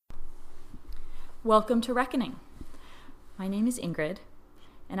Welcome to Reckoning. My name is Ingrid,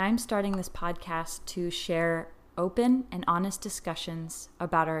 and I'm starting this podcast to share open and honest discussions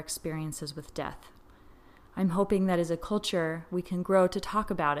about our experiences with death. I'm hoping that as a culture, we can grow to talk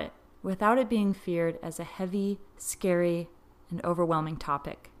about it without it being feared as a heavy, scary, and overwhelming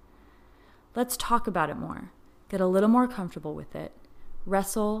topic. Let's talk about it more, get a little more comfortable with it,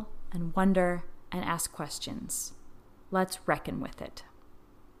 wrestle and wonder and ask questions. Let's reckon with it.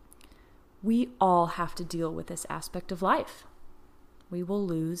 We all have to deal with this aspect of life. We will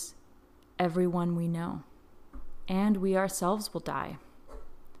lose everyone we know, and we ourselves will die.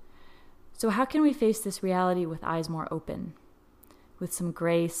 So how can we face this reality with eyes more open, with some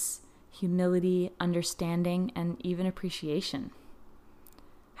grace, humility, understanding, and even appreciation?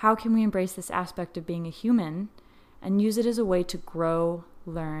 How can we embrace this aspect of being a human and use it as a way to grow,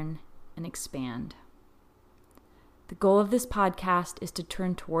 learn, and expand? The goal of this podcast is to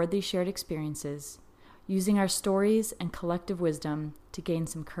turn toward these shared experiences, using our stories and collective wisdom to gain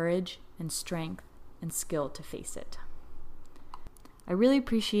some courage and strength and skill to face it. I really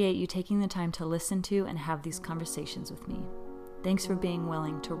appreciate you taking the time to listen to and have these conversations with me. Thanks for being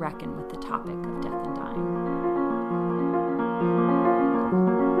willing to reckon with the topic of death and dying.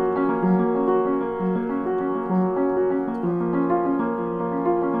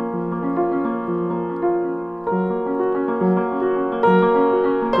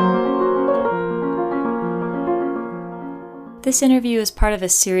 This interview is part of a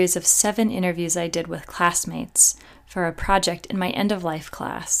series of 7 interviews I did with classmates for a project in my end-of-life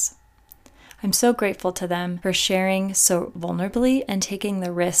class. I'm so grateful to them for sharing so vulnerably and taking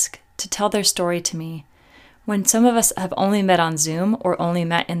the risk to tell their story to me when some of us have only met on Zoom or only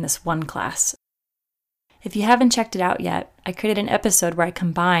met in this one class. If you haven't checked it out yet, I created an episode where I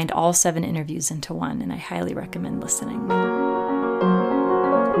combined all 7 interviews into one, and I highly recommend listening.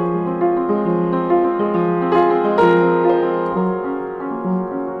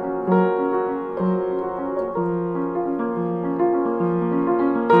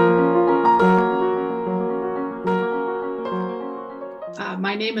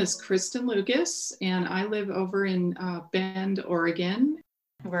 My name is Kristen Lucas, and I live over in Bend, Oregon.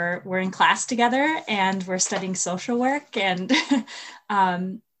 We're in class together, and we're studying social work, and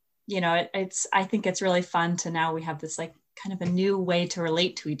I think it's really fun to now we have this like kind of a new way to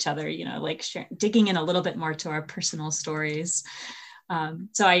relate to each other. Digging in a little bit more to our personal stories. I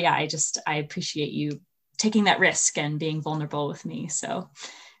appreciate you taking that risk and being vulnerable with me. So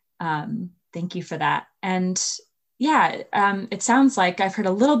thank you for that. And it sounds like I've heard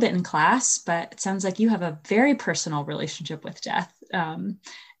a little bit in class, but it sounds like you have a very personal relationship with death.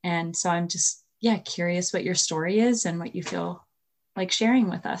 And so I'm just, curious what your story is and what you feel like sharing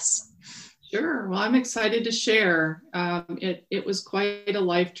with us. Sure. Well, I'm excited to share. It was quite a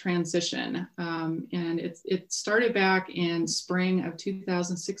life transition. And it started back in spring of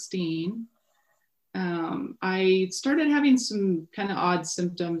 2016. I started having some kind of odd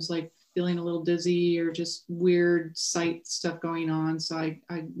symptoms like feeling a little dizzy or just weird sight stuff going on. So I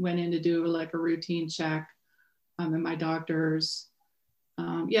went in to do like a routine check at my doctor's.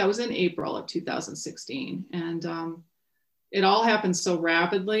 It was in April of 2016. And it all happened so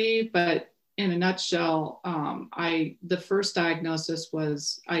rapidly, but in a nutshell, the first diagnosis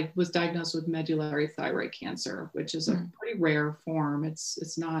was, I was diagnosed with medullary thyroid cancer, which is a pretty rare form.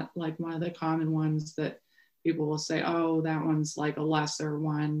 It's not like one of the common ones that people will say, oh, that one's like a lesser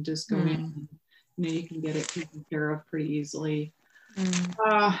one, just go in, you can get it taken care of pretty easily.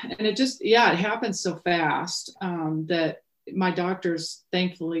 And it happened so fast that my doctors,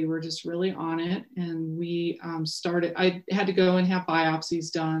 thankfully, were just really on it. And we I had to go and have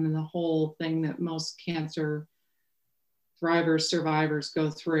biopsies done and the whole thing that most cancer survivors go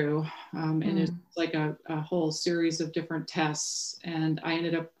through. And it's like a whole series of different tests. And I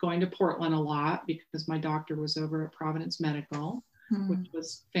ended up going to Portland a lot because my doctor was over at Providence Medical, which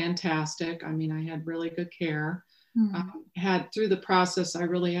was fantastic. I mean, I had really good care. Through the process, I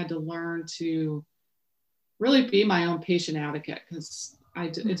really had to learn to really be my own patient advocate because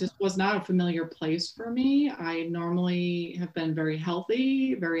it just was not a familiar place for me. I normally have been very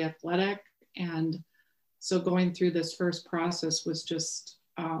healthy, very athletic, and so going through this first process was just,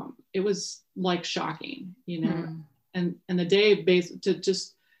 it was like shocking, and the day to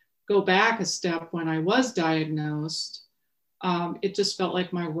just go back a step when I was diagnosed, it just felt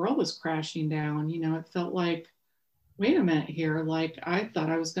like my world was crashing down. It felt like, wait a minute here. Like I thought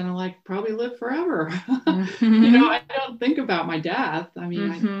I was going to like probably live forever. I don't think about my death. I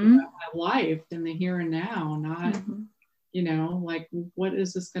mean, I think about my life in the here and now, not, like, what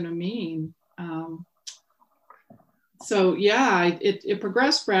is this going to mean? So yeah, it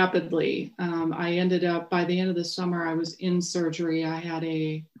progressed rapidly. I ended up, by the end of the summer, I was in surgery. I had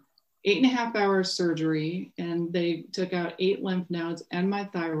a 8.5 hour surgery, and they took out 8 lymph nodes and my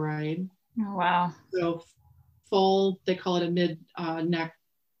thyroid. Oh, wow. So full, they call it a mid neck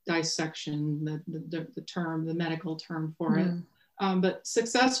dissection, the term, the medical term for it. But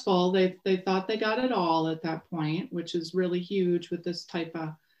successful. They thought they got it all at that point, which is really huge with this type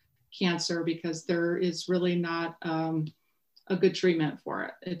of cancer, because there is really not a good treatment for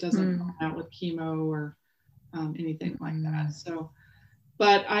it. It doesn't come out with chemo or anything like that. So,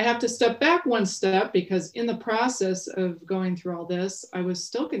 but I have to step back one step, because in the process of going through all this, I was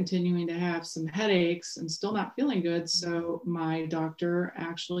still continuing to have some headaches and still not feeling good. So my doctor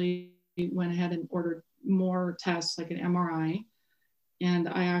actually went ahead and ordered more tests, like an MRI. And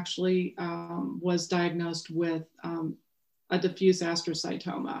I actually was diagnosed with a diffuse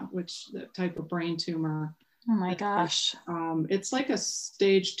astrocytoma, which the type of brain tumor. Oh my gosh. It's like a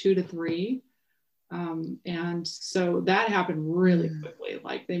stage 2 to 3. And so that happened really quickly.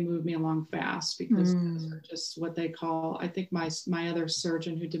 Like they moved me along fast, because those are just what they call, I think my other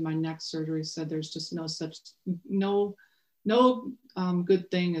surgeon who did my neck surgery said there's just no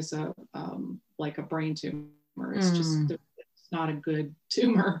good thing as like a brain tumor. It's just, it's not a good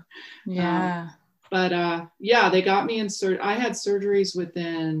tumor. Yeah. But yeah, they got me in I had surgeries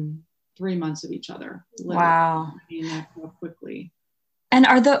within 3 months of each other. Literally. Wow. I mean, that quickly. And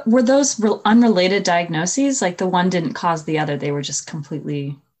were those unrelated diagnoses? Like the one didn't cause the other; they were just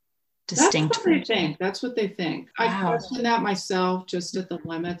completely distinct. That's what they think. That's what they think. Wow. I question that myself, just at the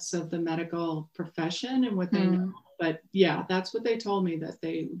limits of the medical profession and what they know. But yeah, that's what they told me, that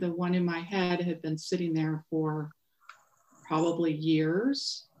the one in my head had been sitting there for probably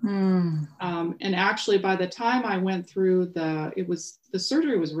years. And actually, by the time I went through the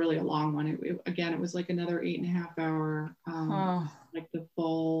surgery was really a long one. It was like another 8.5 hour, like the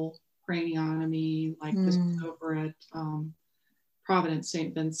full craniotomy, like this was over at Providence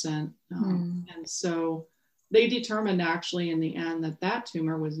St. Vincent. And so they determined actually in the end that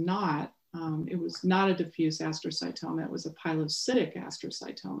tumor was not, it was not a diffuse astrocytoma. It was a pilocytic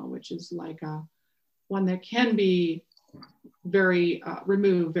astrocytoma, which is like one that can be very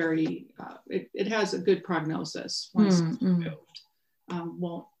removed, it has a good prognosis once it's removed,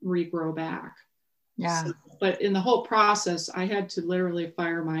 won't regrow back. Yeah. So, but in the whole process, I had to literally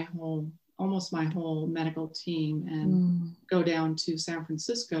fire almost my whole medical team and go down to San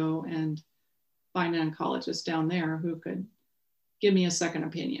Francisco and find an oncologist down there who could give me a second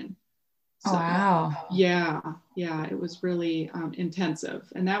opinion. So, wow. Yeah, it was really intensive.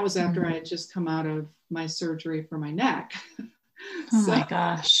 And that was after I had just come out of my surgery for my neck. Oh my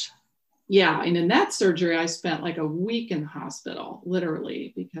gosh. Yeah, and in that surgery, I spent like a week in the hospital,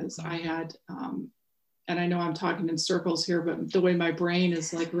 literally, because I had, and I know I'm talking in circles here, but the way my brain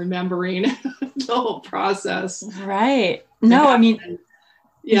is like remembering the whole process. Right. No, I mean,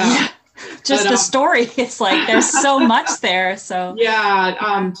 yeah. Just the story, it's like there's so much there. So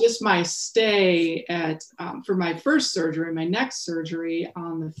just my stay at for my first surgery, my neck surgery,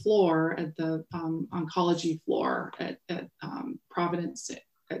 on the floor at the oncology floor at Providence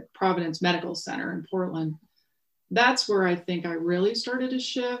Medical Center in Portland. That's where I think I really started to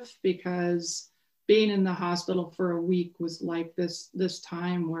shift, because being in the hospital for a week was like this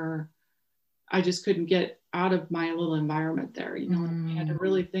time where I just couldn't get out of my little environment there. I had to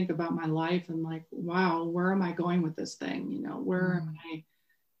really think about my life and like, wow, where am I going with this thing? Where am I,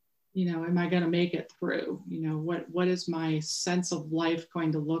 am I going to make it through? What is my sense of life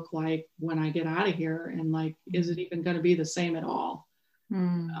going to look like when I get out of here? And like, is it even going to be the same at all?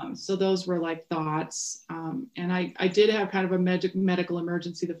 So those were like thoughts. And I did have kind of a medical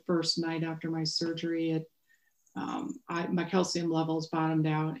emergency the first night after my surgery. My calcium levels bottomed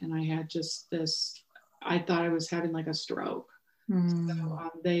out, and I had just this, I thought I was having like a stroke.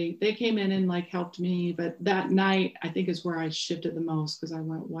 So they came in and like helped me, but that night I think is where I shifted the most, because I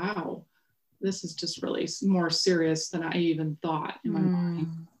went, wow, this is just really more serious than I even thought in my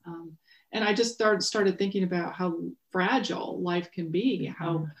mind. And I just started thinking about how fragile life can be,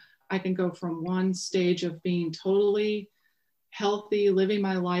 how I can go from one stage of being totally healthy, living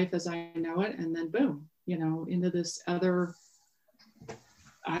my life as I know it, and then boom, into this other,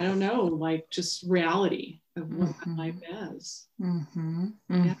 I don't know, like just reality of what my life is.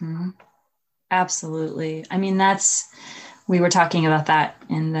 Yeah. Absolutely. I mean, we were talking about that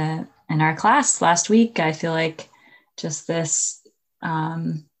in our class last week. I feel like just this,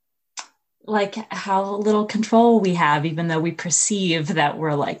 like how little control we have, even though we perceive that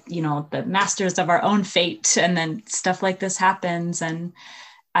we're like, the masters of our own fate, and then stuff like this happens. And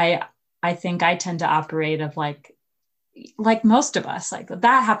I think I tend to operate of like, like most of us, like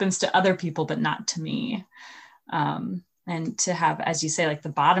that happens to other people, but not to me. And to have, as you say, like the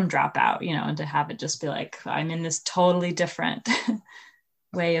bottom drop out, and to have it just be like, I'm in this totally different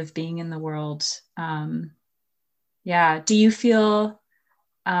way of being in the world. Yeah. Do you feel,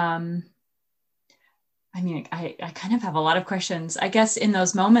 I kind of have a lot of questions, I guess, in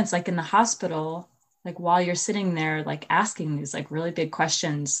those moments, like in the hospital, like while you're sitting there, like asking these like really big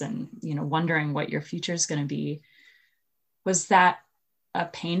questions and, wondering what your future is going to be. Was that a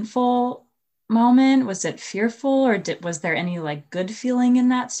painful moment? Was it fearful, or was there any like good feeling in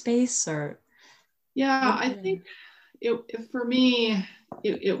that space? Or yeah, I think for me,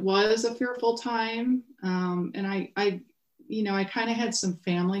 it was a fearful time, and I kind of had some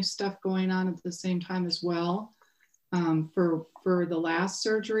family stuff going on at the same time as well, for the last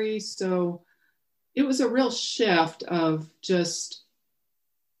surgery. So it was a real shift of just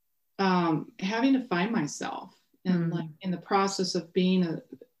having to find myself, and like in the process of being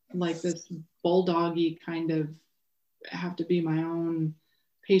like this bulldoggy kind of have to be my own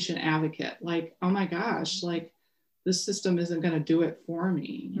patient advocate. Like, oh my gosh, like this system isn't going to do it for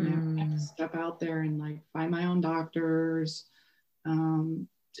me. I have to step out there and like find my own doctors,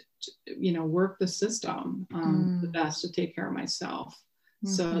 work the system the best to take care of myself.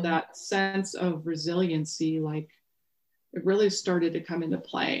 So that sense of resiliency, like it really started to come into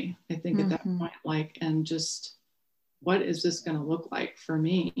play, I think, at that point, like, and just what is this going to look like for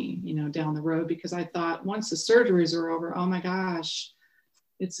me, down the road? Because I thought once the surgeries are over, oh my gosh,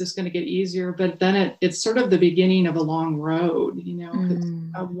 it's just going to get easier. But then it's sort of the beginning of a long road,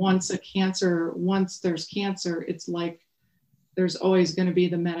 once there's cancer, it's like there's always going to be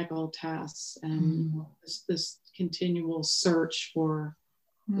the medical tests and this continual search for,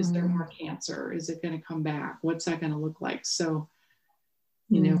 is there more cancer? Is it going to come back? What's that going to look like? So,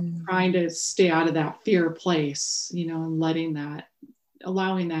 trying to stay out of that fear place, and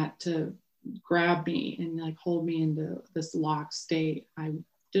allowing that to grab me and like hold me into this locked state. I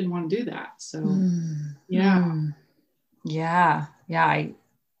didn't want to do that. So, yeah. Yeah.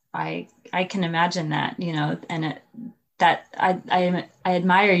 I can imagine that, and I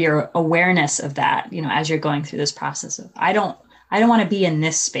admire your awareness of that, as you're going through this process of, I don't want to be in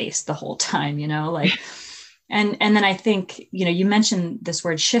this space the whole time, like, and then I think, you mentioned this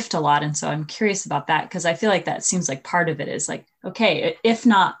word shift a lot. And so I'm curious about that, because I feel like that seems like part of it is like, okay, if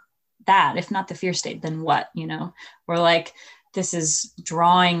not the fear state, then what, or like, this is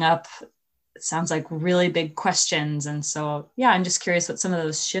drawing up, it sounds like really big questions. And so, yeah, I'm just curious what some of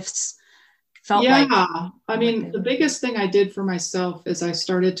those shifts felt like. Yeah, I mean, the biggest thing I did for myself is I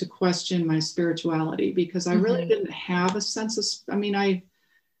started to question my spirituality, because I really didn't have a sense of, I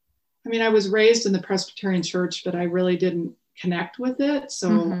was raised in the Presbyterian church, but I really didn't connect with it.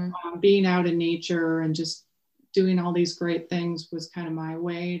 So being out in nature and just doing all these great things was kind of my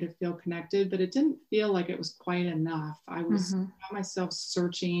way to feel connected, but it didn't feel like it was quite enough. I was found myself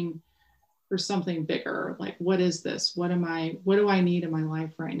searching for something bigger. Like, what is this? What do I need in my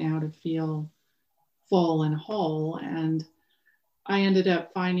life right now to feel full and whole? And I ended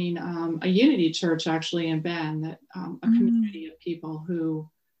up finding a Unity Church actually in Bend, that a community of people who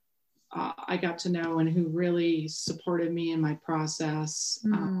I got to know and who really supported me in my process.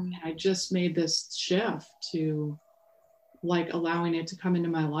 And I just made this shift to like allowing it to come into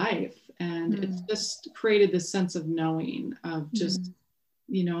my life. And it's just created this sense of knowing, of just,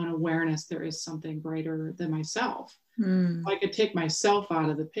 an awareness there is something greater than myself. I could take myself out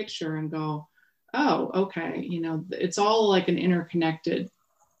of the picture and go, oh, okay, it's all like an interconnected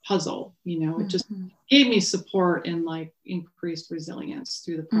puzzle, it just gave me support and like increased resilience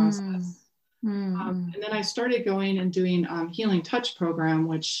through the process. And then I started going and doing Healing Touch program,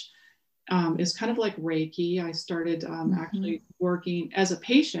 which is kind of like Reiki. I started actually working as a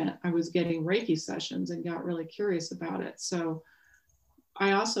patient. I was getting Reiki sessions and got really curious about it. So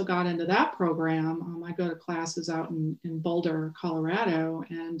I also got into that program. I go to classes out in Boulder, Colorado,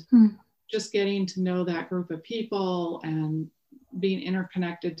 and just getting to know that group of people and being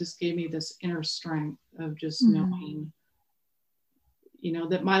interconnected just gave me this inner strength of just knowing,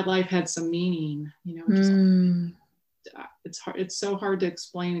 that my life had some meaning, just, it's so hard to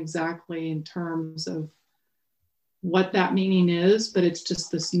explain exactly in terms of what that meaning is, but it's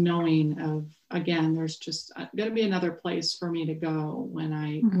just this knowing of, again, there's just going to be another place for me to go when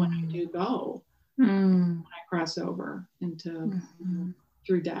I do go, when I cross over into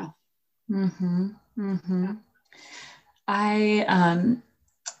through death. I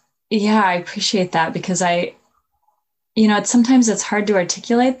appreciate that, because sometimes it's hard to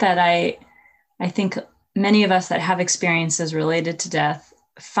articulate that. I think many of us that have experiences related to death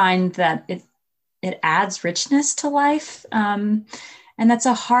find that it adds richness to life. And that's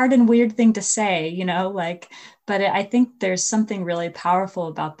a hard and weird thing to say, like, but I think there's something really powerful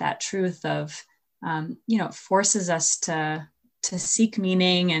about that truth of, it forces us to seek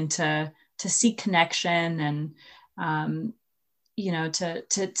meaning and to seek connection and,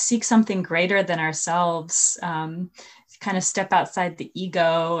 to seek something greater than ourselves, kind of step outside the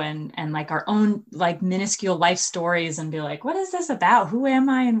ego and like our own like minuscule life stories and be like, what is this about? Who am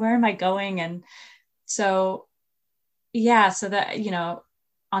I and where am I going? And so, yeah, so that,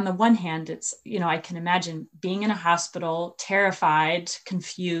 on the one hand, it's, I can imagine being in a hospital, terrified,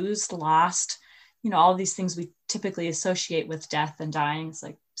 confused, lost, all these things we typically associate with death and dying. It's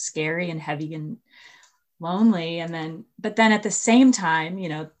like scary and heavy and lonely. But then at the same time,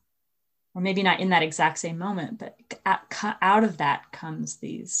 or maybe not in that exact same moment, but out of that comes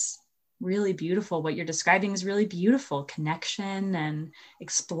these really beautiful, what you're describing is really beautiful connection and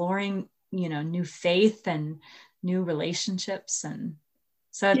exploring, new faith and new relationships. And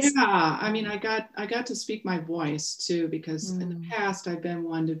so it's, I mean, I got to speak my voice too, because in the past I've been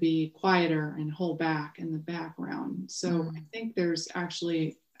one to be quieter and hold back in the background. So I think there's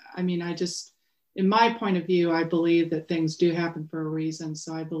actually, I mean, in my point of view, I believe that things do happen for a reason.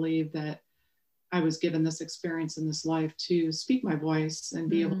 So I believe that I was given this experience in this life to speak my voice and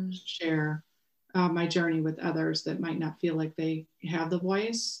be able to share my journey with others that might not feel like they have the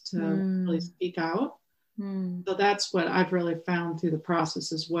voice to really speak out. So that's what I've really found through the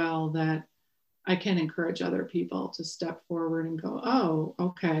process as well, that I can encourage other people to step forward and go, oh,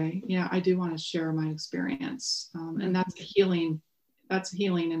 okay, yeah, I do want to share my experience. And that's healing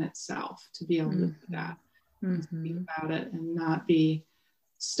in itself, to be able to do that, and speak about it and not be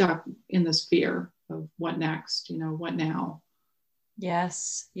stuck in this fear of what next, what now?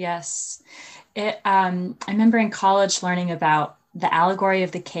 Yes. I remember in college learning about the allegory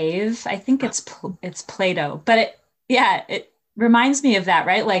of the cave. I think it's Plato, but it reminds me of that,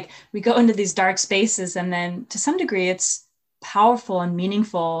 right? Like we go into these dark spaces, and then to some degree it's powerful and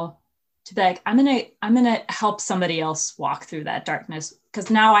meaningful to be like, I'm gonna help somebody else walk through that darkness because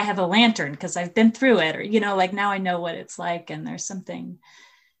now I have a lantern because I've been through it, or like now I know what it's like. And there's something.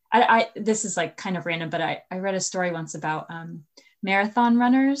 This is like kind of random, but I read a story once about marathon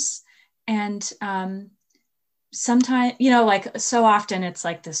runners, and sometimes, like so often it's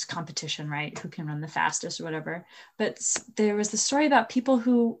like this competition, right? Who can run the fastest or whatever. But there was the story about people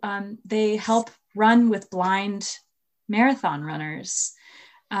who they help run with blind marathon runners.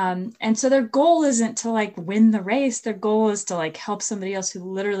 And so their goal isn't to like win the race. Their goal is to like help somebody else who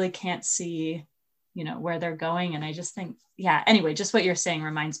literally can't see, where they're going. And I just think, anyway, just what you're saying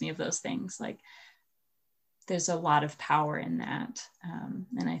reminds me of those things. Like there's a lot of power in that.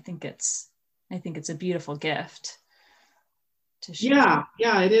 And I think it's a beautiful gift to share.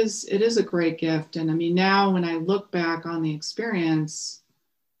 Yeah, it is a great gift. And I mean, now when I look back on the experience,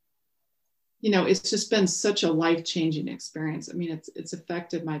 it's just been such a life-changing experience. I mean, it's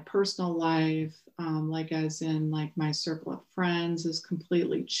affected my personal life, like as in like my circle of friends is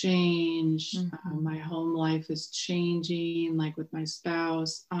completely changed. My home life is changing, like with my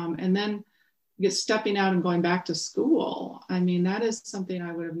spouse. And then stepping out and going back to school. I mean, that is something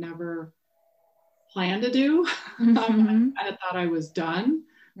I would have never planned to do. I kind of thought I was done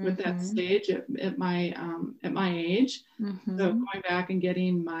with that stage at my age. So going back and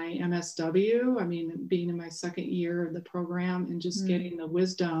getting my MSW, I mean, being in my second year of the program and just getting the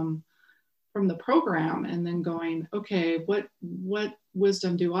wisdom from the program, and then going, okay, what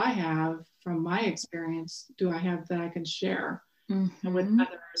wisdom do I have from my experience do I have that I can share with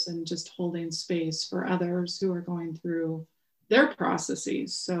others, and just holding space for others who are going through their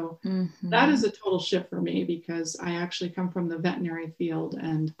processes. So that is a total shift for me, because I actually come from the veterinary field,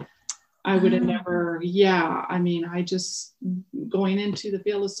 and I would have never, I mean, I just going into the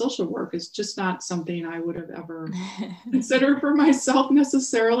field of social work is just not something I would have ever considered for myself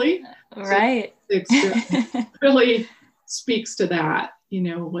necessarily. Right. So the experience really speaks to that,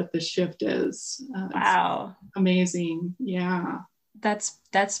 what the shift is. Wow. Amazing. Yeah. That's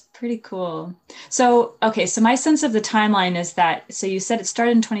pretty cool. So, okay. So my sense of the timeline is that, so you said it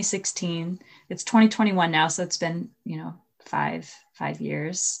started in 2016, it's 2021 now. So it's been, 5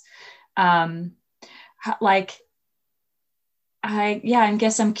 years. I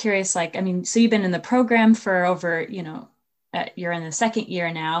guess I'm curious, like, I mean, so you've been in the program for over, you're in the second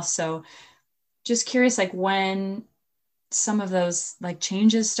year now. So just curious, like when some of those like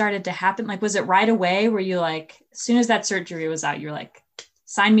changes started to happen, like, was it right away? Were you like, as soon as that surgery was out, you're like,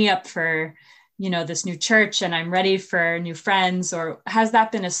 sign me up for, this new church and I'm ready for new friends? Or has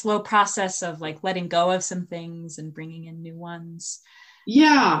that been a slow process of like letting go of some things and bringing in new ones?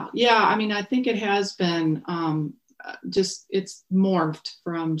 Yeah. I mean, I think it has been just, it's morphed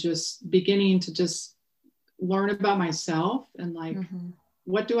from just beginning to just learn about myself and like, Mm-hmm.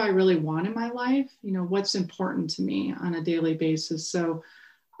 what do I really want in my life? You know, what's important to me on a daily basis. So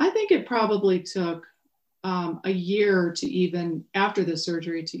I think it probably took a year to even after the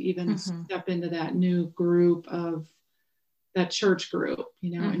surgery to even Mm-hmm. step into that new group of that church group,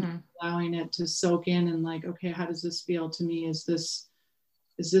 you know, and Mm-hmm. allowing it to soak in and like, okay, how does this feel to me? Is this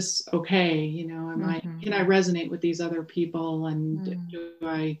okay? You know, Mm-hmm. can I resonate with these other people, and Mm-hmm.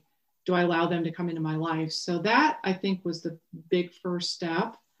 do I allow them to come into my life? So that I think was the big first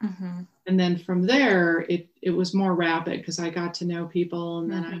step. Mm-hmm. And then from there, it was more rapid because I got to know people,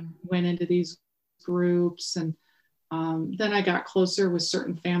 and then I Mm-hmm. went into these groups, and then I got closer with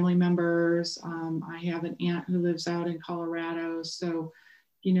certain family members. I have an aunt who lives out in Colorado, so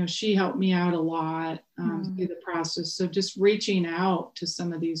you know she helped me out a lot through the process. So just reaching out to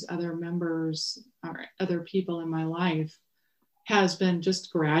some of these other members or other people in my life has been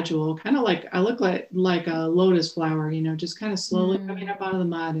just gradual, kind of like I look like a lotus flower, you know, just kind of slowly coming Mm-hmm. up out of the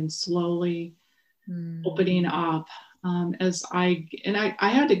mud and slowly Mm-hmm. opening up as I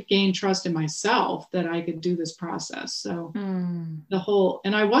had to gain trust in myself that I could do this process. So the whole,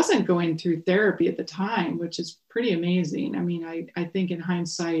 and I wasn't going through therapy at the time, which is pretty amazing. I mean, I think in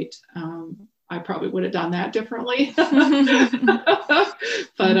hindsight, I probably would have done that differently. But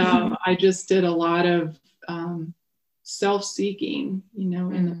Mm-hmm. I just did a lot of self-seeking, you know,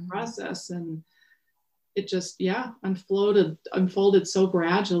 in the Mm-hmm. process. And it just, yeah, unfolded so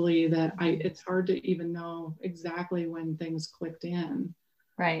gradually that it's hard to even know exactly when things clicked in.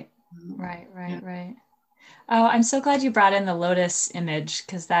 Right, Um, right, yeah. right, right. Oh, I'm so glad you brought in the lotus image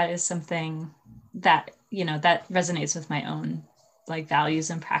because that is something that, that resonates with my own like values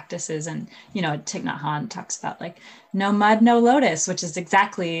and practices. And, Thich Nhat Hanh talks about like no mud, no lotus, which is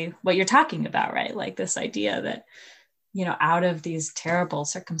exactly what you're talking about, right? Like this idea that, out of these terrible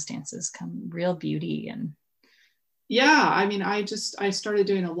circumstances come real beauty and Yeah, I mean, I started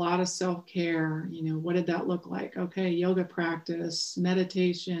doing a lot of self-care. You know, what did that look like? Okay, yoga practice,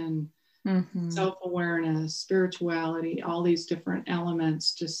 meditation, mm-hmm, self-awareness, spirituality, all these different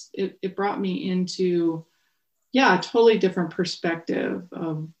elements. Just it brought me into, yeah, a totally different perspective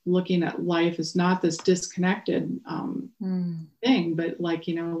of looking at life as not this disconnected thing, but like,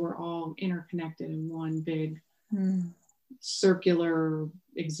 you know, we're all interconnected in one big mm-hmm, circular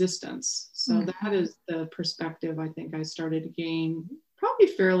existence. So that mm-hmm, is the perspective I think I started to gain probably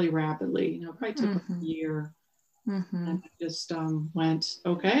fairly rapidly. You know, it probably took a mm-hmm, year. mm-hmm. And I just went,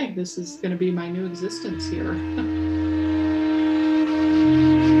 okay, this is going to be my new existence here.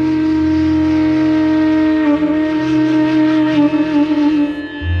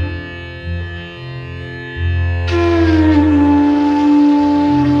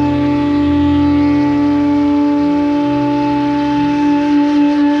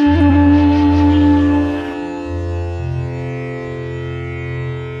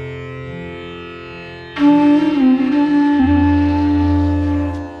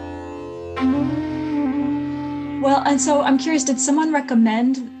 Well, and so I'm curious, did someone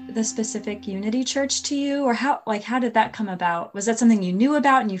recommend the specific Unity Church to you, or how did that come about? Was that something you knew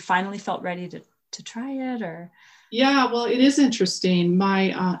about and you finally felt ready to try it, or? Yeah, well, it is interesting.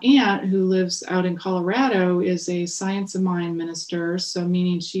 My aunt, who lives out in Colorado, is a Science of Mind minister. So,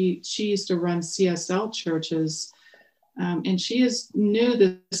 meaning she used to run CSL churches, and she knew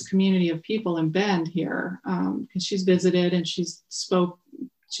this community of people in Bend here because she's visited and she's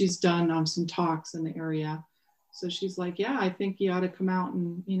done some talks in the area. So she's like, yeah, I think you ought to come out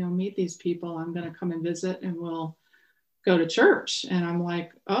and meet these people. I'm going to come and visit, and we'll go to church. And I'm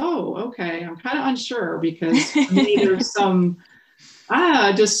like, oh, okay. I'm kind of unsure because for me there's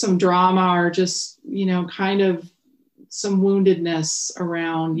just some drama or just, kind of some woundedness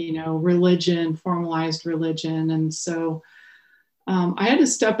around, religion, formalized religion. And so I had to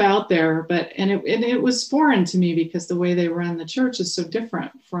step out there, and it was foreign to me because the way they run the church is so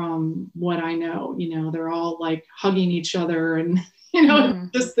different from what I know. They're all like hugging each other and, Mm,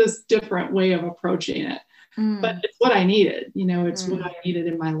 just this different way of approaching it. But mm, it's what I needed. It's what mm, I needed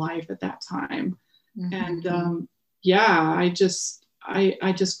in my life at that time. And mm-hmm, yeah, I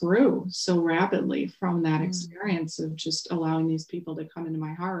just grew so rapidly from that mm, experience of just allowing these people to come into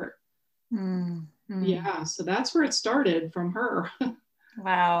my heart. mm, mm. Yeah, so that's where it started from her.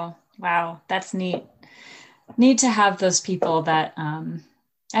 Wow, wow, that's neat. Neat to have those people that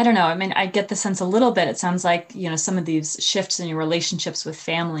I don't know. I mean, I get the sense a little bit. It sounds like, some of these shifts in your relationships with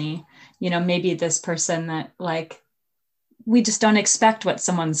family, maybe this person that like we just don't expect what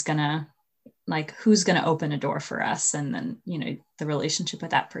someone's gonna like who's going to open a door for us. And then, the relationship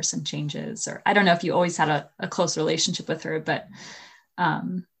with that person changes, or I don't know if you always had a close relationship with her, but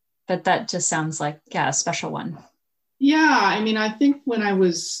that just sounds like, a special one. Yeah. I mean, I think when I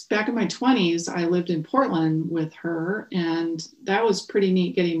was back in my 20s, I lived in Portland with her, and that was pretty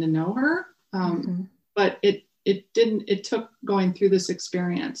neat getting to know her. But it took going through this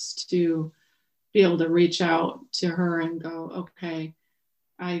experience to be able to reach out to her and go, okay,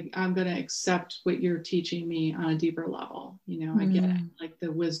 I'm going to accept what you're teaching me on a deeper level. I get it, like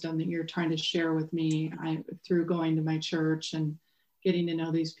the wisdom that you're trying to share with me through going to my church and getting to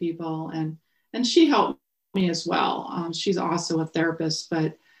know these people. And she helped me as well. She's also a therapist,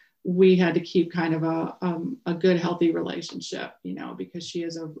 but we had to keep kind of a good, healthy relationship, because she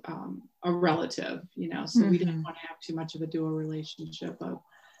is a relative, so we didn't want to have too much of a dual relationship of,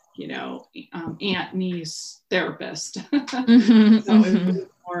 aunt, niece, therapist. So it was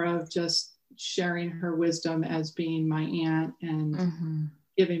more of just sharing her wisdom as being my aunt and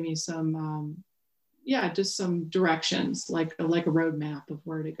giving me some, just some directions, like a roadmap of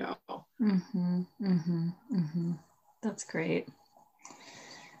where to go. That's great.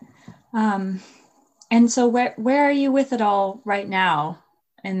 And so where are you with it all right now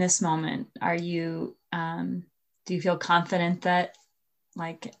in this moment? Are you, do you feel confident that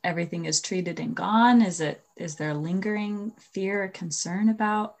like everything is treated and gone? Is there lingering fear or concern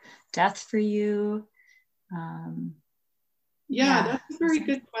about death for you? That's a very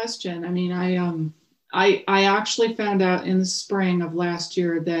good question. I mean, I actually found out in the spring of last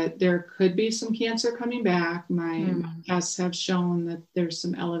year that there could be some cancer coming back. My tests have shown that there's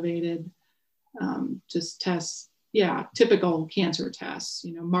some elevated just tests, typical cancer tests,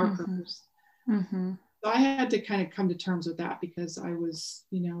 markers. So I had to kind of come to terms with that because I was,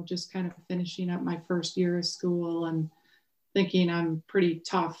 just kind of finishing up my first year of school and thinking I'm pretty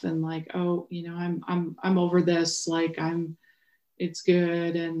tough and like, oh, I'm over this, like it's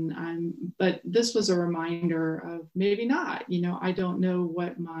good. But this was a reminder of maybe not, I don't know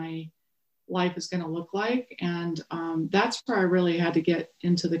what my life is going to look like. And that's where I really had to get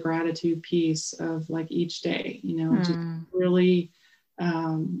into the gratitude piece of like each day, just really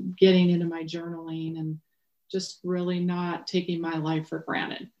getting into my journaling and just really not taking my life for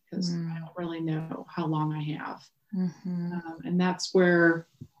granted because I don't really know how long I have. And that's where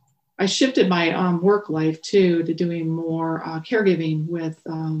I shifted my work life too, to doing more caregiving with,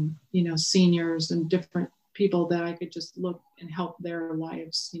 seniors and different people that I could just look and help their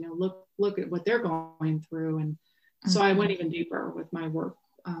lives, look at what they're going through. And so I went even deeper with my work,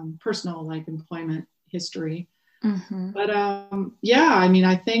 personal, like employment history. But I mean,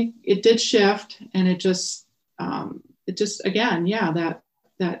 I think it did shift, and it just again,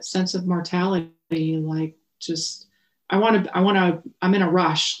 that sense of mortality, like just, I'm in a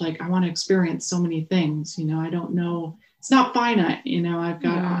rush. Like I want to experience so many things, I don't know, it's not finite,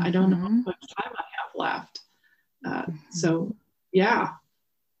 I don't know how much time I have left. So yeah.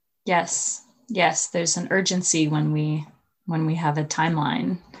 Yes. There's an urgency when we have a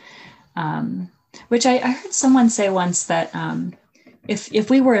timeline. Which I heard someone say once that if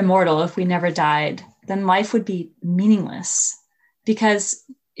we were immortal, if we never died, then life would be meaningless because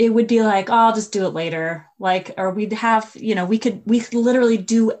it would be like, oh, I'll just do it later. Like, or we'd have, we could literally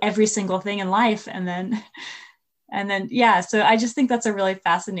do every single thing in life. And then, so I just think that's a really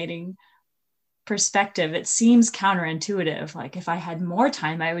fascinating perspective. It seems counterintuitive. Like if I had more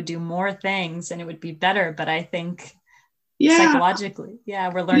time, I would do more things and it would be better. But I think psychologically,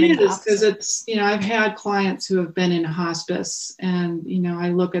 we're learning because it's, I've had clients who have been in hospice and, I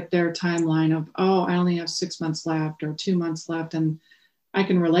look at their timeline of, oh, I only have 6 months left or 2 months left. And I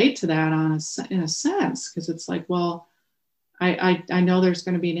can relate to that in a sense, because it's like, well, I know there's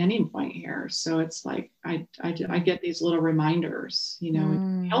going to be an ending point here. So it's like, I get these little reminders,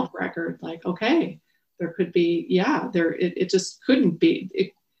 in the health record, like, okay, there could be, it just couldn't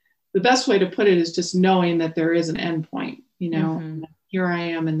be. The best way to put it is just knowing that there is an end point, here I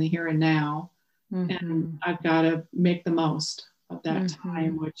am in the here and now, and I've got to make the most of that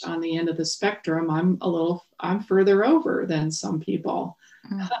time, which on the end of the spectrum, I'm further over than some people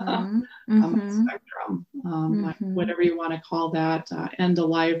on the spectrum, like whatever you want to call that, end of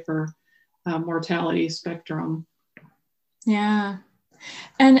life or mortality spectrum. Yeah.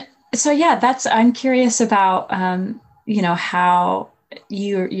 And so, I'm curious about, how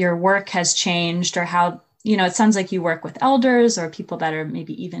your work has changed, or how, it sounds like you work with elders or people that are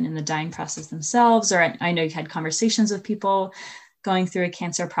maybe even in the dying process themselves, or I know you had conversations with people going through a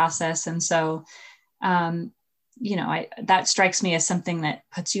cancer process. And so, that strikes me as something that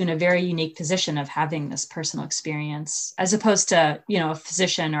puts you in a very unique position of having this personal experience, as opposed to, a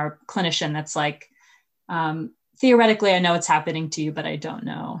physician or clinician that's like, theoretically, I know it's happening to you, but I don't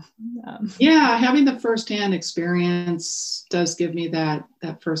know. Yeah, having the firsthand experience does give me that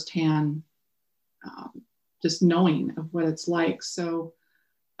firsthand, just knowing of what it's like. So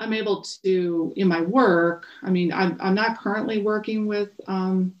I'm able to, in my work, I mean, I'm not currently working with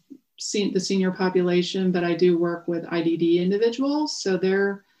the senior population, but I do work with IDD individuals. So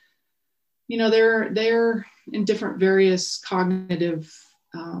they're in different various cognitive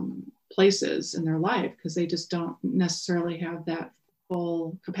places in their life because they just don't necessarily have that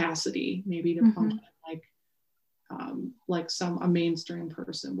full capacity, maybe to function like a mainstream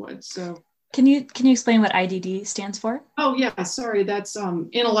person would. So can you explain what IDD stands for? Oh yeah, sorry. That's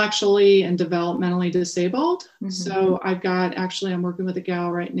intellectually and developmentally disabled. Mm-hmm. So I'm working with a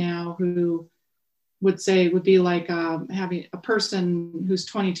gal right now who would be like having a person who's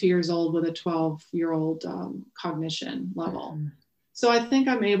 22 years old with a 12-year-old cognition level. Mm-hmm. So I think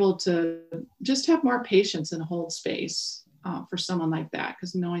I'm able to just have more patience and hold space for someone like that,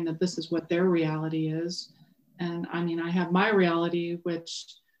 because knowing that this is what their reality is. And I mean, I have my reality,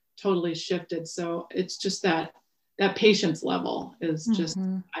 which totally shifted. So it's just that patience level is just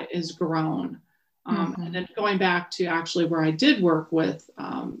is grown. And then going back to actually where I did work with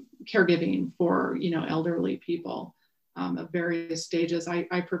caregiving for elderly people of various stages.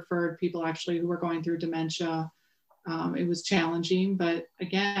 I preferred people actually who were going through dementia. It was challenging, but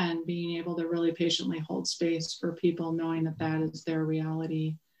again, being able to really patiently hold space for people, knowing that is their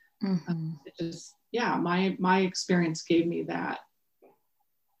reality. My experience gave me that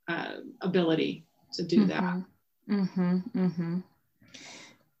ability to do that.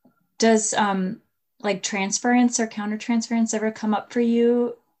 Does like transference or countertransference ever come up for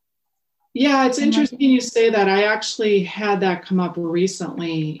you? Yeah, it's interesting you say that. I actually had that come up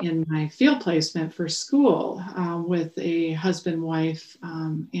recently in my field placement for school with a husband-wife,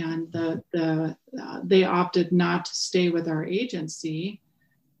 and they opted not to stay with our agency.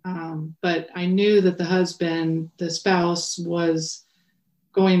 But I knew that the spouse was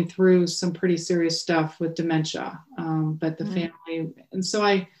going through some pretty serious stuff with dementia, but the family, and so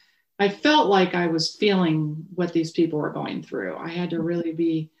I felt like I was feeling what these people were going through. I had to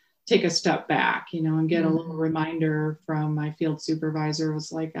really take a step back, and get a little reminder from my field supervisor. It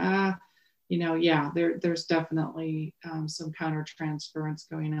was like, there's definitely some countertransference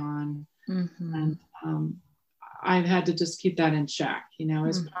going on. And I've had to just keep that in check,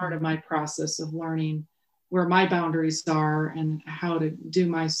 as part of my process of learning where my boundaries are and how to do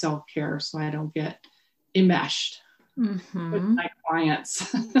my self-care so I don't get enmeshed with my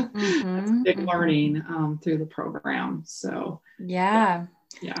clients. That's a big learning through the program. So yeah.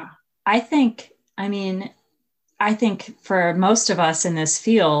 I think for most of us in this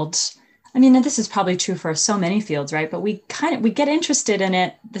field, and this is probably true for so many fields, right? But we get interested in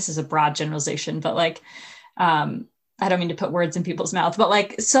it. This is a broad generalization, but I don't mean to put words in people's mouths,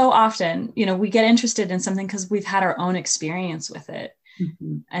 but so often, we get interested in something because we've had our own experience with it.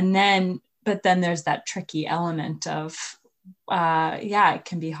 But then there's that tricky element of, it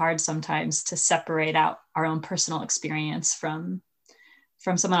can be hard sometimes to separate out our own personal experience from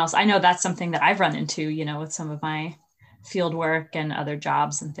someone else. I know that's something that I've run into, with some of my field work and other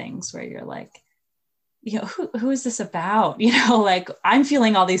jobs and things where you're like, who is this about? I'm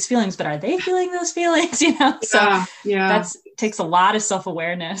feeling all these feelings, but are they feeling those feelings? So that takes a lot of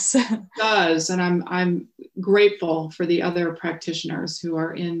self-awareness. It does. And I'm grateful for the other practitioners who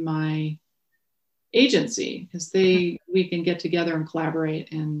are in my agency, because we can get together and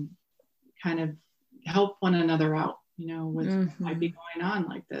collaborate and kind of help one another out, with what might be going on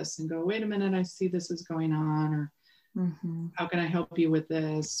like this, and go, wait a minute, I see this is going on, or how can I help you with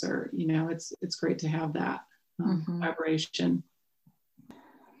this? Or, it's great to have that collaboration. I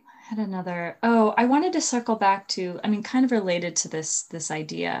had I wanted to circle back to, kind of related to this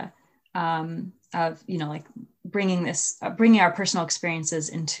idea of, bringing our personal experiences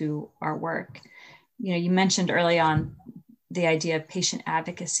into our work. You mentioned early on the idea of patient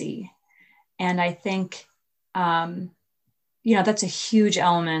advocacy. And I think, that's a huge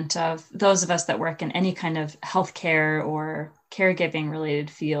element of those of us that work in any kind of healthcare or caregiving related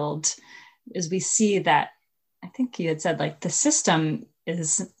field, is we see that, I think you had said, the system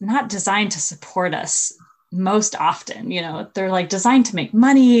is not designed to support us most often. They're designed to make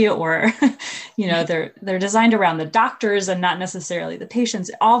money, or, they're designed around the doctors and not necessarily the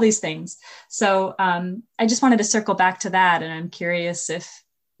patients, all these things. So I just wanted to circle back to that. And I'm curious if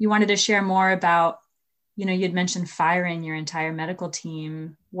you wanted to share more about, you'd mentioned firing your entire medical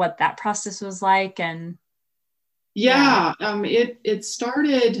team, what that process was like, and Yeah, it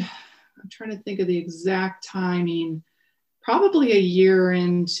started, I'm trying to think of the exact timing, probably a year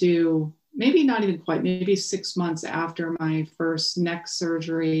into, maybe not even quite, maybe 6 months after my first neck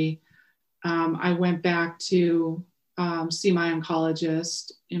surgery. I went back to see my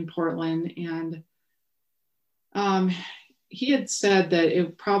oncologist in Portland, and he had said that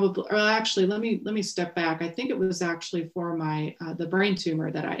it probably, or actually, let me step back. I think it was actually for my the brain tumor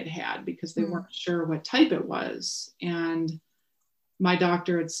that I had had, because they weren't sure what type it was, and my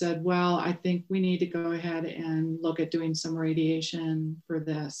doctor had said, well, I think we need to go ahead and look at doing some radiation for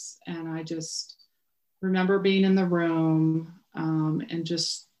this. And I just remember being in the room, and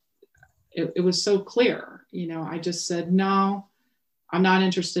just it was so clear. I just said, no, I'm not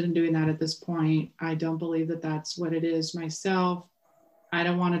interested in doing that at this point. I don't believe that that's what it is myself. I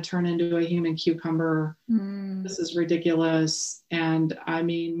don't want to turn into a human cucumber. This is ridiculous. And I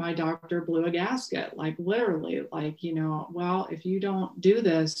mean, my doctor blew a gasket, like literally, like, well, if you don't do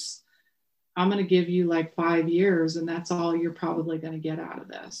this, I'm going to give you like 5 years, and that's all you're probably going to get out of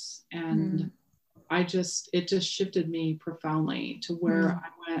this. And it just shifted me profoundly to where I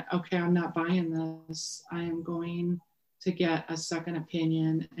went, okay, I'm not buying this. I am going to get a second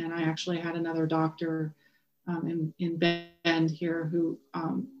opinion. And I actually had another doctor in Bend here who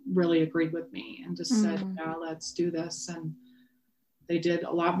really agreed with me and just said, yeah, let's do this. And they did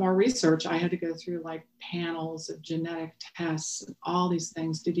a lot more research. I had to go through like panels of genetic tests and all these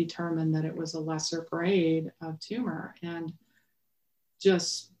things to determine that it was a lesser grade of tumor. And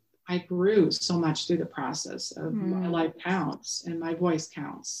just, I grew so much through the process of my life counts and my voice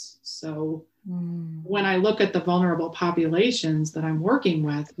counts. So when I look at the vulnerable populations that I'm working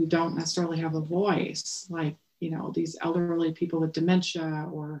with who don't necessarily have a voice, like, these elderly people with dementia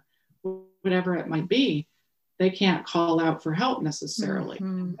or whatever it might be, they can't call out for help necessarily.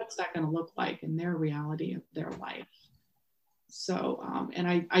 What's that going to look like in their reality of their life? So, and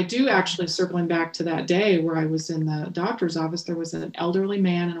I do actually, circling back to that day where I was in the doctor's office, there was an elderly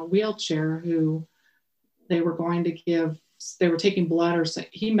man in a wheelchair who they were taking blood, or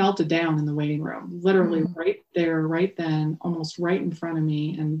he melted down in the waiting room, literally right there, right then, almost right in front of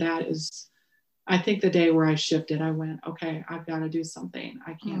me. And that is, I think, the day where I shifted. I went, okay, I've got to do something.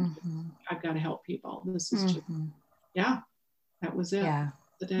 I can't, I've got to help people. This is just, yeah, that was it. Yeah.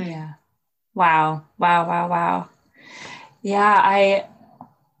 The day. Yeah. Wow. Wow. Wow. Wow. Yeah.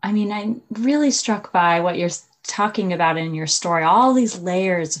 I mean, I'm really struck by what you're talking about in your story, all these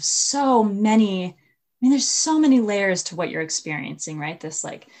layers of so many. I mean, there's so many layers to what you're experiencing, right? This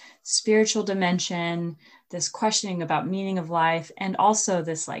like spiritual dimension, this questioning about meaning of life, and also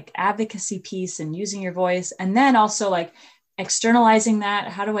this like advocacy piece and using your voice. And then also like externalizing that.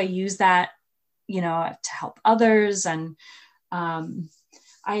 How do I use that, to help others? And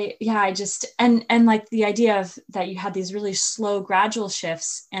and like the idea of that you had these really slow, gradual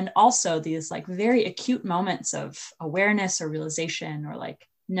shifts, and also these like very acute moments of awareness or realization, or like,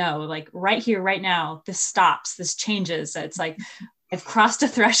 no, like right here, right now, this stops, this changes. It's like, I've crossed a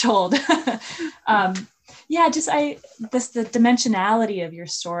threshold. The dimensionality of your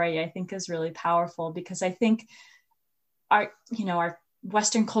story, I think, is really powerful, because I think our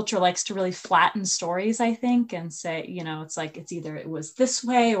Western culture likes to really flatten stories, I think, and say, it's like, it's either it was this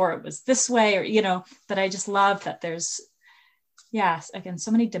way or it was this way, or, but I just love that there's, again,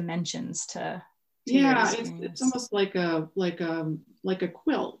 so many dimensions to it's almost like a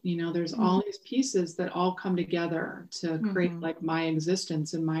quilt. There's all these pieces that all come together to create like my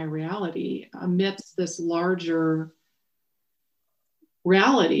existence and my reality amidst this larger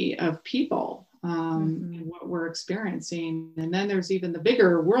reality of people. And what we're experiencing. And then there's even the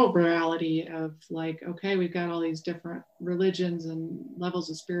bigger world reality of like, okay, we've got all these different religions and levels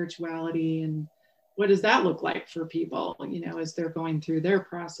of spirituality, and what does that look like for people, as they're going through their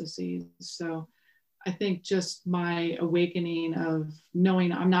processes. So I think just my awakening of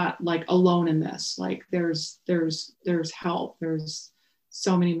knowing I'm not like alone in this, like there's help. There's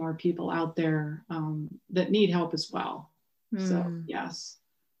so many more people out there that need help as well. So yes.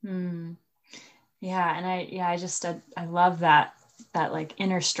 Yeah. And I love that like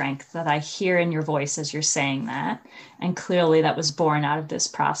inner strength that I hear in your voice as you're saying that. And clearly that was born out of this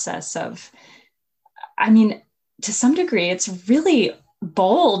process of, I mean, to some degree, it's really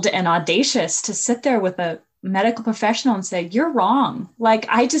bold and audacious to sit there with a medical professional and say, you're wrong. Like,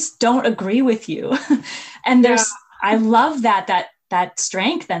 I just don't agree with you. And I love that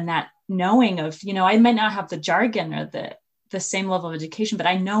strength and that knowing of, I might not have the jargon or the same level of education, but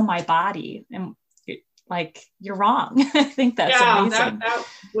I know my body, and like, you're wrong. I think that's amazing. That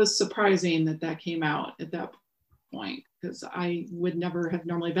was surprising that came out at that point, because I would never have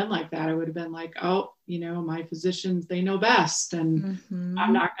normally been like that. I would have been like, oh, my physicians, they know best, and Mm-hmm.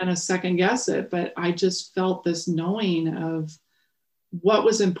 I'm not going to second guess it. But I just felt this knowing of what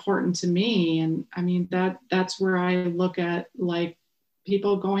was important to me. And I mean, that's where I look at like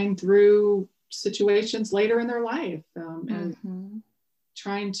people going through situations later in their life, and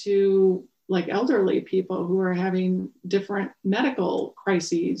trying to, like elderly people who are having different medical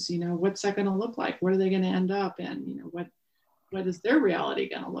crises, what's that going to look like? What are they going to end up in? What is their reality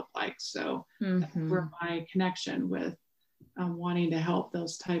going to look like? So that's where my connection with wanting to help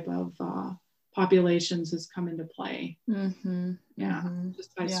those type of populations has come into play.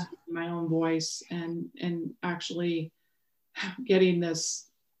 Just by speaking my own voice and actually getting this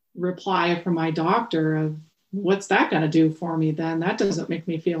reply from my doctor of, what's that going to do for me then? That doesn't make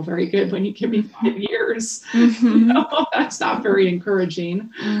me feel very good when you give me 5 years. That's not very encouraging.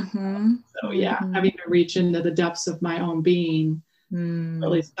 So having to reach into the depths of my own being,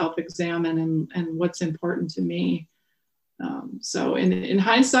 really self-examine and what's important to me. So in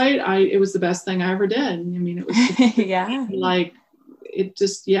hindsight, it was the best thing I ever did. I mean, it was like, it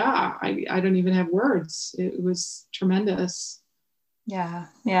just, I don't even have words. It was tremendous. Yeah.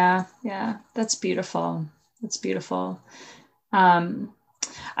 That's beautiful. That's beautiful.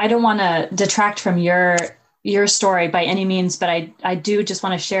 I don't want to detract from your story by any means, but I do just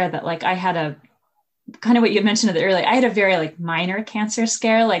want to share that, like, I had a kind of what you mentioned earlier. I had a very like minor cancer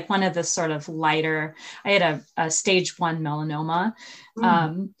scare, like one of the sort of lighter. I had a stage 1 melanoma,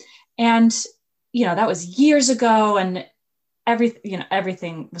 and that was years ago, and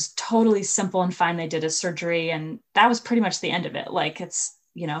everything was totally simple and fine. They did a surgery, and that was pretty much the end of it. Like, it's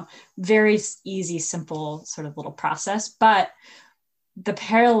very easy, simple sort of little process. But the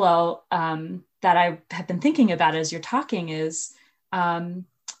parallel that I have been thinking about as you're talking is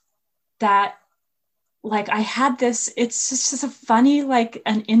that, like, I had this, it's just a funny, like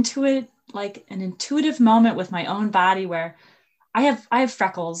an intuitive moment with my own body where I have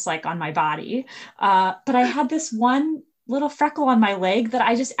freckles like on my body. But I had this one little freckle on my leg that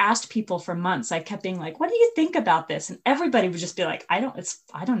I just asked people for months. I kept being like, what do you think about this? And everybody would just be like, I don't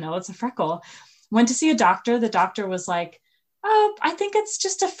know. It's a freckle. Went to see a doctor. The doctor was like, oh, I think it's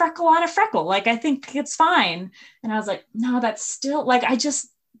just a freckle on a freckle. Like, I think it's fine. And I was like, no, that's still like, I just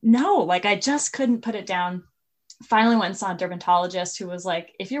couldn't put it down. Finally went and saw a dermatologist who was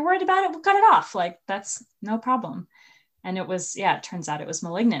like, if you're worried about it, we'll cut it off. Like, that's no problem. And it was, it turns out it was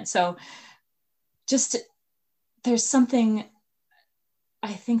malignant. So just, there's something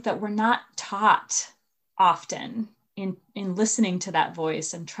I think that we're not taught often in listening to that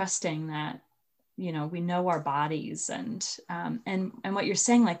voice and trusting that, we know our bodies, and what you're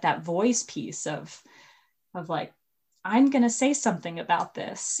saying, like that voice piece of like, I'm going to say something about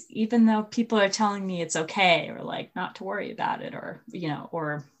this, even though people are telling me it's okay, or like not to worry about it, or,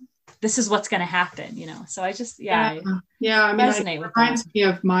 or this is what's going to happen, So I just, I mean, resonate with that. It reminds me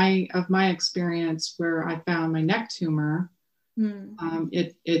of my experience where I found my neck tumor.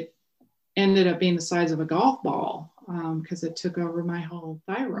 It ended up being the size of a golf ball, because it took over my whole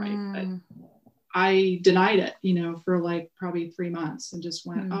thyroid. But I denied it, for like probably 3 months, and just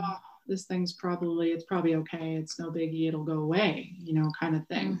went, this thing's it's probably okay. It's no biggie. It'll go away, kind of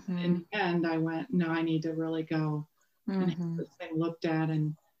thing. In the end, I went, no, I need to really go and have this thing looked at,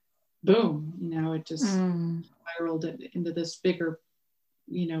 and boom, it just spiraled into this bigger,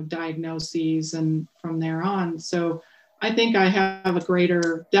 diagnoses, and from there on. So I think I have a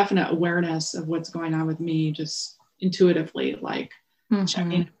greater definite awareness of what's going on with me, just intuitively, like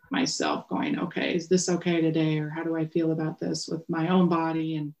checking myself, going, okay, is this okay today? Or how do I feel about this with my own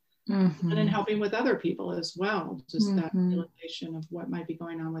body? And then helping with other people as well, just that realization of what might be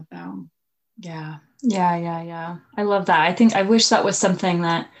going on with them. Yeah. I love that. I wish that was something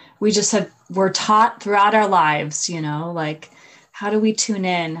that we just were taught throughout our lives, like, how do we tune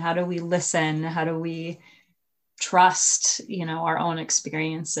in? How do we listen? How do we trust, our own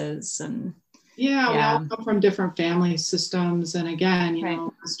experiences? And we all come from different family systems. And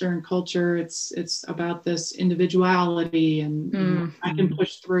again, Western culture, it's about this individuality, and I can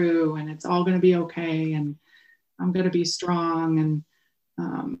push through, and it's all going to be okay, and I'm going to be strong. And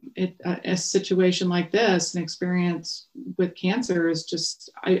a situation like this, an experience with cancer, is just,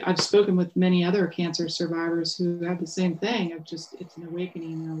 I've spoken with many other cancer survivors who have the same thing of just, it's an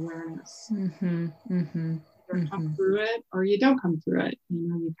awakening and awareness. Either come through it, or you don't come through it,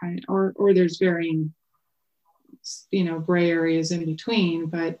 you kind of, or there's varying, gray areas in between,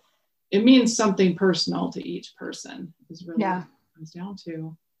 but it means something personal to each person, is really what it comes down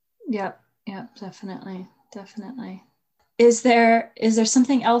to. Yep, definitely. Is there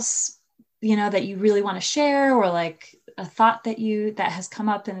something else that you really want to share, or like a thought that has come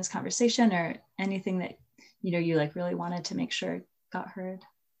up in this conversation, or anything that, you like really wanted to make sure got heard?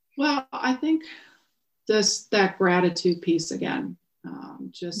 Well, I think just that gratitude piece again,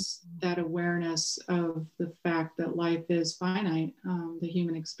 just that awareness of the fact that life is finite, the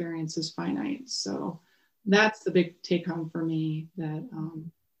human experience is finite. So that's the big take home for me, that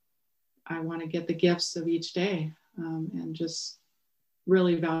I want to get the gifts of each day, and just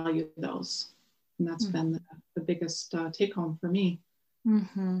really value those. And that's been the biggest take home for me.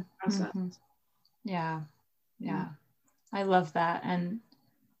 Yeah. I love that. And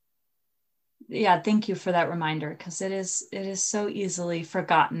yeah, thank you for that reminder, because it is so easily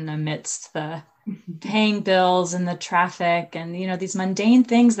forgotten amidst the paying bills and the traffic and, these mundane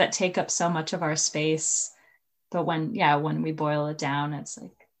things that take up so much of our space. But when we boil it down, it's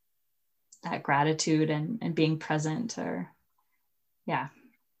like that gratitude and being present, or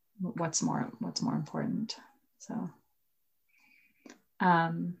what's more important. So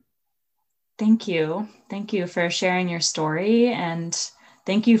thank you for sharing your story, and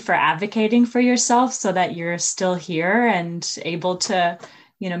thank you for advocating for yourself so that you're still here and able to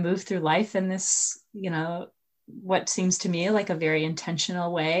move through life in this what seems to me like a very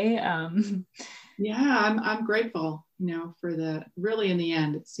intentional way. I'm grateful for the, really, in the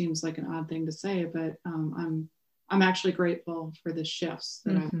end, it seems like an odd thing to say, but I'm actually grateful for the shifts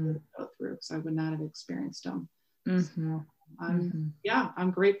that I go through, because I would not have experienced them. So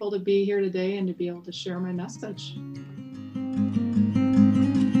I'm grateful to be here today and to be able to share my message.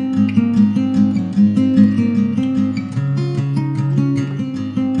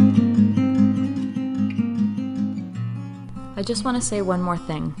 I just want to say one more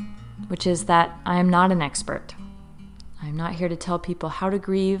thing, which is that I am not an expert. I'm not here to tell people how to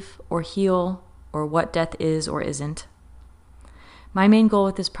grieve or heal or what death is or isn't. My main goal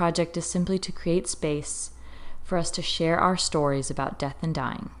with this project is simply to create space for us to share our stories about death and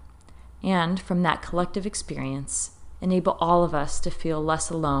dying, and from that collective experience, enable all of us to feel less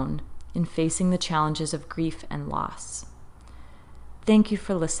alone in facing the challenges of grief and loss. Thank you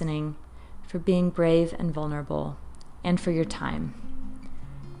for listening, for being brave and vulnerable, and for your time.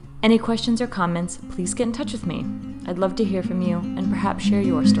 Any questions or comments, please get in touch with me. I'd love to hear from you and perhaps share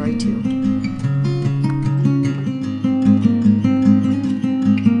your story too.